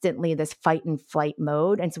constantly this fight and flight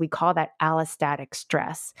mode. And so we call that allostatic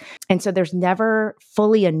stress. And so there's never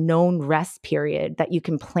fully a known rest period that you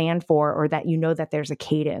can plan for or that you know that there's a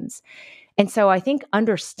cadence. And so I think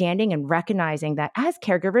understanding and recognizing that as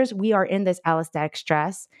caregivers, we are in this allostatic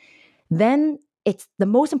stress, then it's the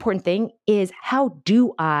most important thing is how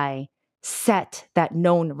do I set that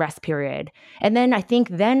known rest period? And then I think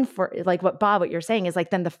then for like what you're saying is like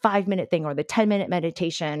then the 5 minute thing or the 10-minute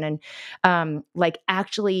meditation and like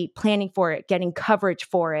actually planning for it, getting coverage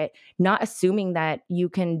for it, not assuming that you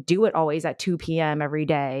can do it always at 2 p.m. every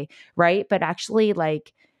day, right? But actually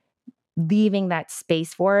like leaving that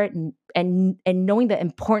space for it and knowing the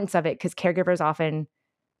importance of it because caregivers often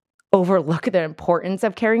overlook the importance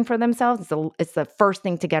of caring for themselves. It's the first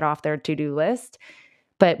thing to get off their to-do list.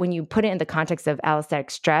 But when you put it in the context of allostatic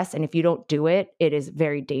stress, and if you don't do it, it is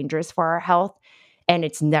very dangerous for our health and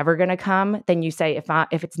it's never going to come, then you say,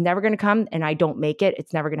 if it's never going to come and I don't make it,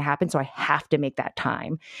 it's never going to happen. So I have to make that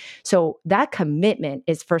time. So that commitment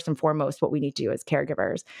is first and foremost what we need to do as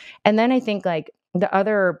caregivers. And then I think like the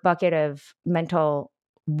other bucket of mental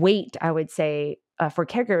weight, I would say for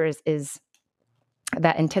caregivers is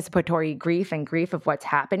that anticipatory grief and grief of what's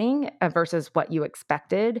happening versus what you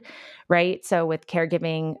expected, right? So with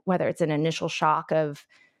caregiving, whether it's an initial shock of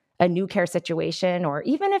a new care situation, or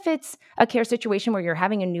even if it's a care situation where you're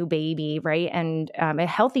having a new baby, right? And a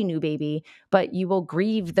healthy new baby, but you will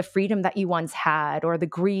grieve the freedom that you once had or the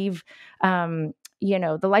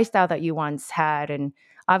lifestyle that you once had. And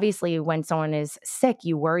obviously when someone is sick,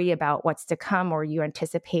 you worry about what's to come or you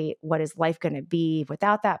anticipate what is life going to be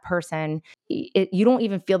without that person. You don't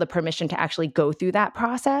even feel the permission to actually go through that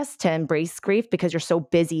process to embrace grief because you're so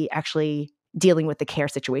busy actually dealing with the care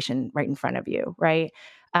situation right in front of you, right?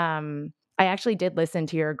 I actually did listen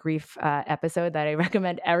to your grief episode that I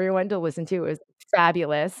recommend everyone to listen to. It was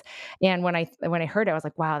fabulous. And when I heard it, I was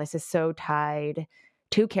like, wow, this is so tied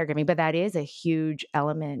to caregiving, but that is a huge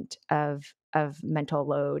element of mental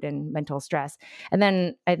load and mental stress. And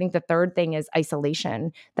then I think the third thing is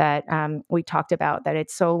isolation that we talked about, that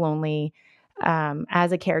it's so lonely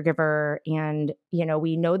as a caregiver. And,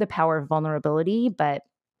 we know the power of vulnerability, but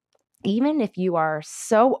even if you are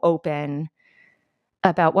so open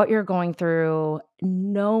about what you're going through,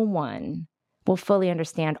 no one will fully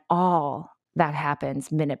understand all that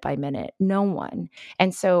happens minute by minute. No one.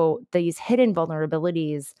 And so these hidden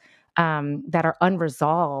vulnerabilities that are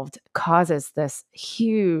unresolved causes this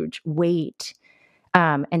huge weight.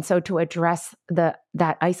 And so to address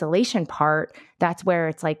that isolation part, that's where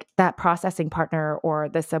it's like that processing partner or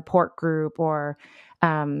the support group or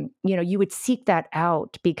you would seek that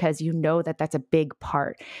out because you know that that's a big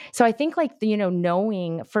part. So I think like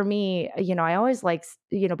knowing for me, I always like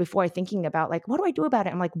before I thinking about like what do I do about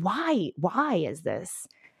it, I'm like why is this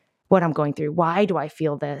what I'm going through? Why do I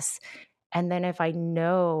feel this? And then if I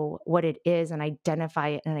know what it is and identify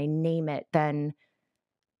it and I name it, then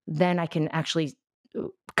I can actually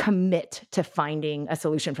commit to finding a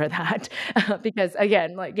solution for that. Because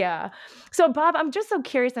again, like, yeah. So Bob, I'm just so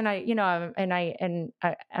curious and I'm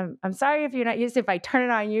sorry if you're not used to if I turn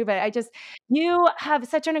it on you, but you have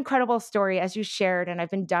such an incredible story as you shared, and I've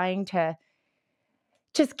been dying to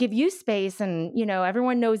just give you space. And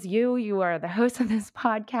everyone knows you are the host of this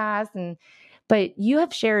podcast, but you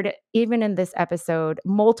have shared, even in this episode,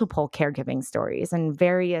 multiple caregiving stories and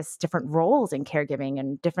various different roles in caregiving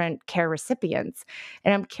and different care recipients.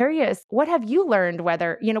 And I'm curious, what have you learned, what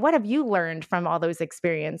have you learned from all those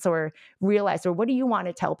experiences or realized, or what do you want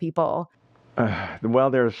to tell people?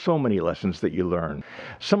 Well, there are so many lessons that you learn.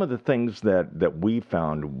 Some of the things that we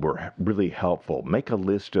found were really helpful. Make a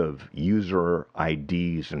list of user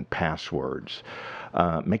IDs and passwords.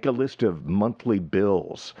 Make a list of monthly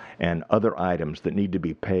bills and other items that need to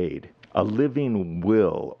be paid. A living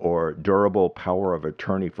will or durable power of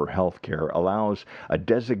attorney for healthcare allows a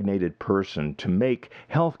designated person to make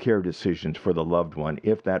healthcare decisions for the loved one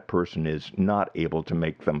if that person is not able to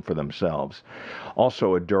make them for themselves.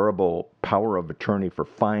 Also, a durable power of attorney for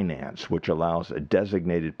finance, which allows a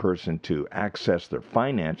designated person to access their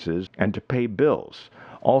finances and to pay bills.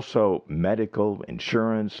 Also, medical,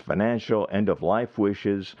 insurance, financial, end-of-life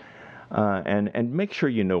wishes, and make sure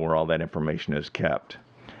you know where all that information is kept.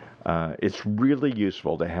 It's really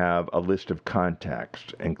useful to have a list of contacts,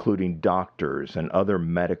 including doctors and other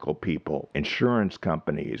medical people, insurance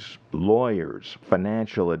companies, lawyers,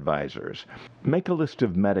 financial advisors. Make a list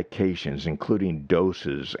of medications, including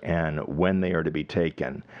doses and when they are to be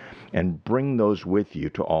taken, and bring those with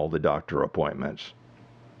you to all the doctor appointments.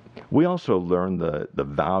 We also learned the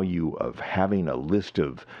value of having a list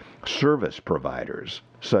of service providers,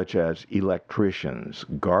 such as electricians,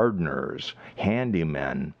 gardeners,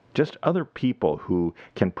 handymen, just other people who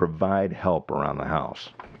can provide help around the house.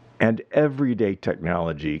 And everyday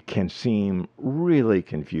technology can seem really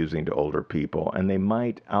confusing to older people, and they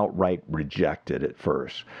might outright reject it at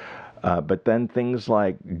first. But then things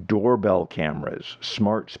like doorbell cameras,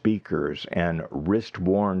 smart speakers, and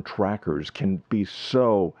wrist-worn trackers can be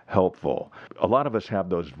so helpful. A lot of us have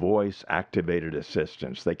those voice-activated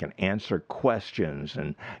assistants. They can answer questions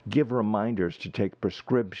and give reminders to take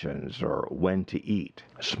prescriptions or when to eat.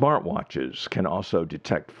 Smartwatches can also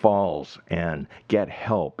detect falls and get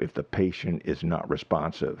help if the patient is not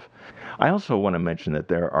responsive. I also want to mention that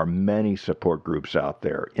there are many support groups out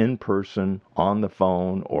there, in person, on the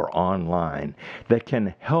phone, or online, that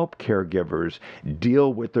can help caregivers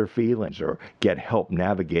deal with their feelings or get help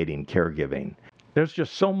navigating caregiving. There's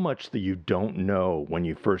just so much that you don't know when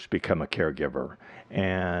you first become a caregiver.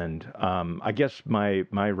 And I guess my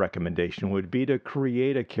recommendation would be to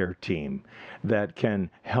create a care team that can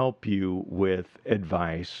help you with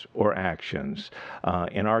advice or actions.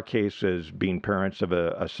 In our case, as being parents of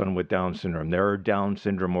a son with Down syndrome, there are Down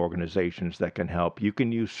syndrome organizations that can help. You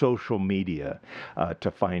can use social media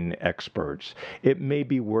to find experts. It may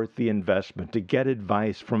be worth the investment to get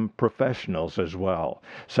advice from professionals as well,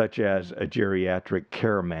 such as a geriatric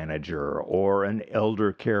care manager or an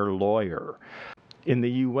elder care lawyer. In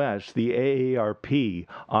the U.S., the AARP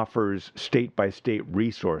offers state-by-state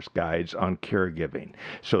resource guides on caregiving,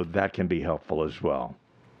 so that can be helpful as well.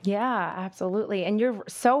 Yeah, absolutely. And you're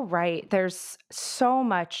so right. There's so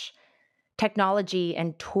much technology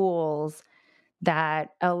and tools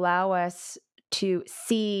that allow us to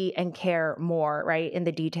see and care more, right, in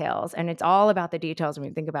the details. And it's all about the details when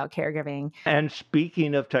we think about caregiving. And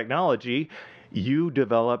speaking of technology, you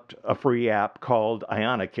developed a free app called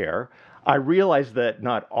ianacare. I realize that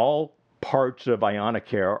not all parts of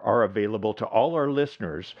ianacare are available to all our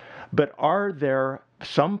listeners, but are there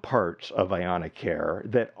some parts of ianacare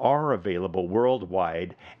that are available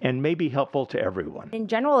worldwide and may be helpful to everyone? In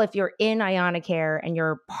general, if you're in ianacare and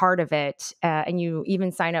you're part of it, and you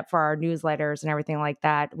even sign up for our newsletters and everything like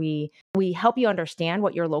that, we help you understand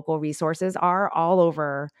what your local resources are all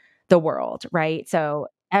over the world, right? So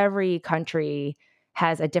every country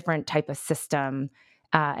has a different type of system.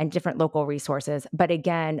 and different local resources. But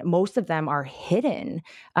again, most of them are hidden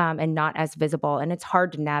and not as visible, and it's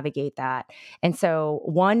hard to navigate that. And so,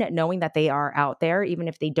 one, knowing that they are out there, even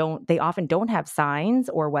if they often don't have signs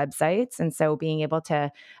or websites. And so, being able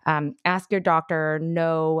to ask your doctor,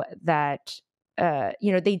 know that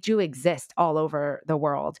they do exist all over the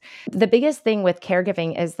world. The biggest thing with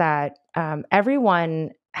caregiving is that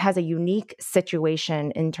everyone has a unique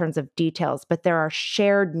situation in terms of details, but there are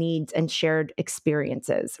shared needs and shared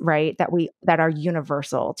experiences, right? That are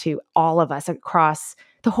universal to all of us across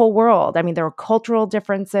the whole world. I mean, there are cultural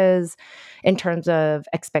differences in terms of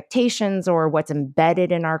expectations or what's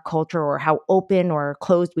embedded in our culture or how open or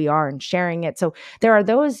closed we are in sharing it. So there are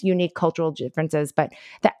those unique cultural differences, but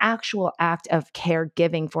the actual act of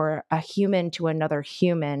caregiving for a human to another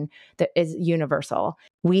human that is universal.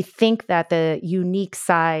 We think that the unique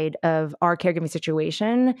side of our caregiving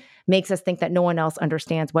situation makes us think that no one else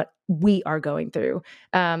understands what we are going through.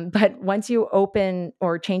 But once you open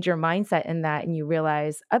or change your mindset in that and you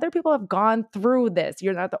realize other people have gone through this,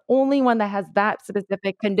 you're not the only one that has that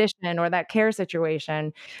specific condition or that care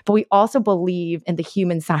situation. But we also believe in the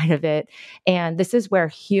human side of it. And this is where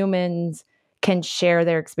humans can share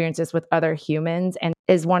their experiences with other humans and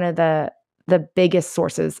is one of the biggest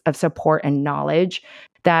sources of support and knowledge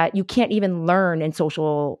that you can't even learn in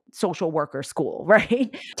social worker school,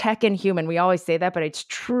 right? Tech and human, we always say that, but it's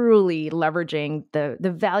truly leveraging the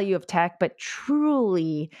value of tech, but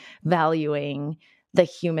truly valuing the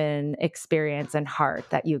human experience and heart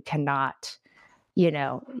that you cannot,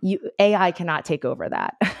 AI cannot take over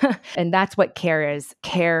that. And that's what care is.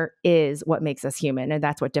 Care is what makes us human. And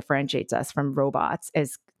that's what differentiates us from robots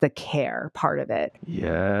is the care part of it.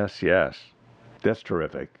 Yes, yes. That's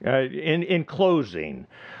terrific. In closing,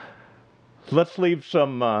 let's leave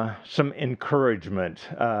some encouragement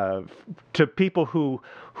to people who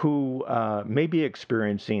may be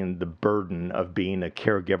experiencing the burden of being a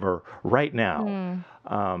caregiver right now.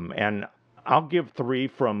 And I'll give 3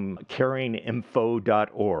 from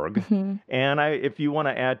caringinfo.org. Mm-hmm. And if you want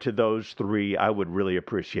to add to those 3, I would really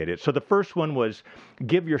appreciate it. So the first one was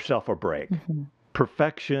give yourself a break. Mm-hmm.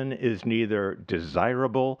 Perfection is neither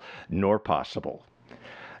desirable nor possible.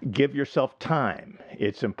 Give yourself time.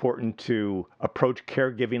 It's important to approach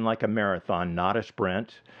caregiving like a marathon, not a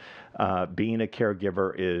sprint. Being a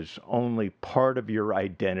caregiver is only part of your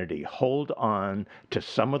identity. Hold on to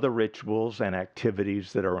some of the rituals and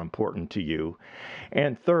activities that are important to you.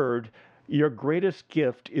 And third, your greatest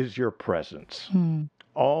gift is your presence.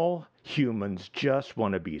 All humans just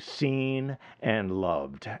want to be seen and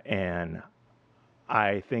loved. And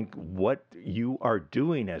I think what you are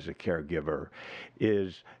doing as a caregiver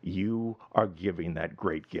is you are giving that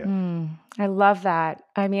great gift. I love that.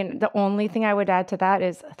 I mean, the only thing I would add to that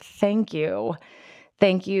is thank you.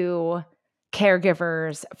 Thank you,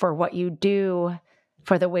 caregivers, for what you do,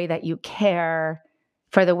 for the way that you care,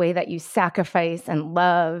 for the way that you sacrifice and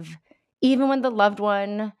love, even when the loved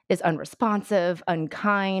one is unresponsive,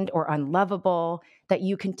 unkind, or unlovable, that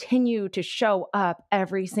you continue to show up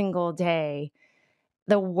every single day.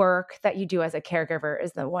 The work that you do as a caregiver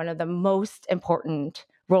is one of the most important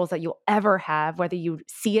roles that you'll ever have. Whether you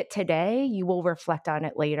see it today, you will reflect on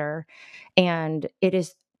it later. And it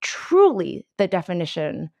is truly the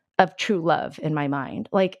definition of true love in my mind.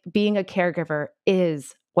 Like being a caregiver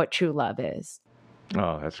is what true love is.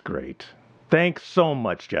 Oh, that's great. Thanks so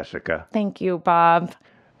much, Jessica. Thank you, Bob.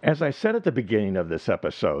 As I said at the beginning of this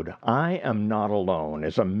episode, I am not alone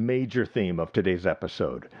is a major theme of today's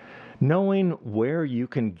episode. Knowing where you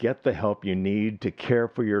can get the help you need to care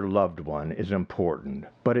for your loved one is important,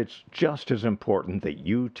 but it's just as important that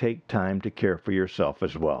you take time to care for yourself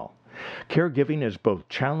as well. Caregiving is both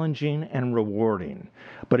challenging and rewarding,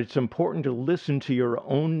 but it's important to listen to your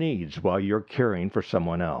own needs while you're caring for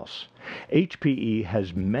someone else. HPE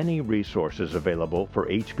has many resources available for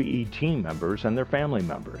HPE team members and their family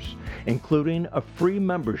members, including a free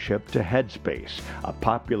membership to Headspace, a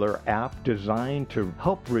popular app designed to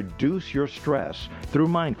help reduce your stress through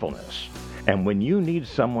mindfulness. And when you need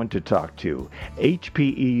someone to talk to,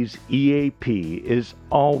 HPE's EAP is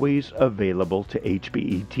always available to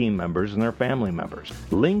HPE team members and their family members.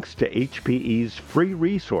 Links to HPE's free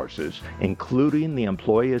resources, including the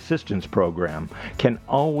Employee Assistance Program, can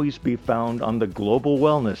always be found on the Global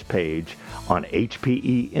Wellness page on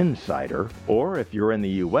HPE Insider, or if you're in the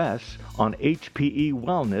U.S., on HPE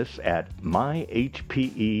Wellness at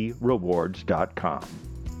myhperewards.com.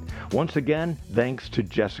 Once again, thanks to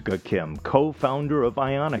Jessica Kim, co-founder of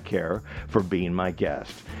ianacare, for being my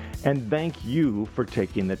guest. And thank you for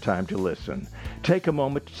taking the time to listen. Take a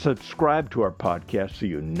moment to subscribe to our podcast so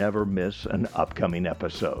you never miss an upcoming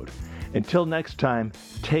episode. Until next time,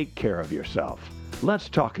 take care of yourself. Let's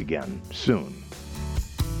talk again soon.